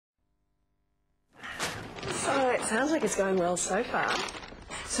Sounds like it's going well so far.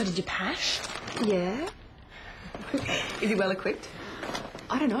 So did you pash? Yeah. Is he well equipped?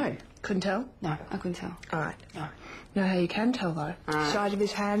 I don't know. Couldn't tell? No, I couldn't tell. All right. No. Know how you can tell, though? Size of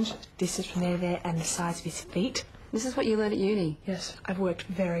his hands, distance from there to there, and the size of his feet. This is what you learned at uni? Yes, I've worked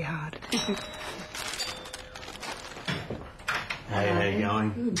very hard. Hey, how you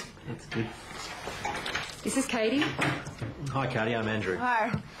going? Good. That's good. This is Katie. Hi, Katie. I'm Andrew.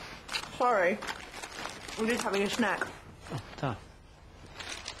 Hi. Sorry. I'm just having a snack. Oh, tough.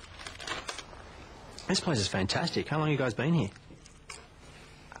 This place is fantastic. How long have you guys been here?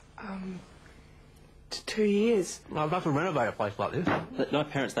 2 years. I'd love to renovate a place like this. My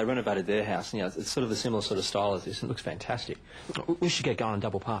parents, they renovated their house. You know, it's sort of a similar sort of style as this. It looks fantastic. We should get going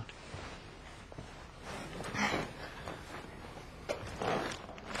double parked.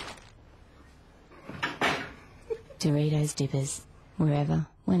 Doritos dippers, wherever,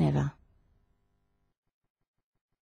 whenever.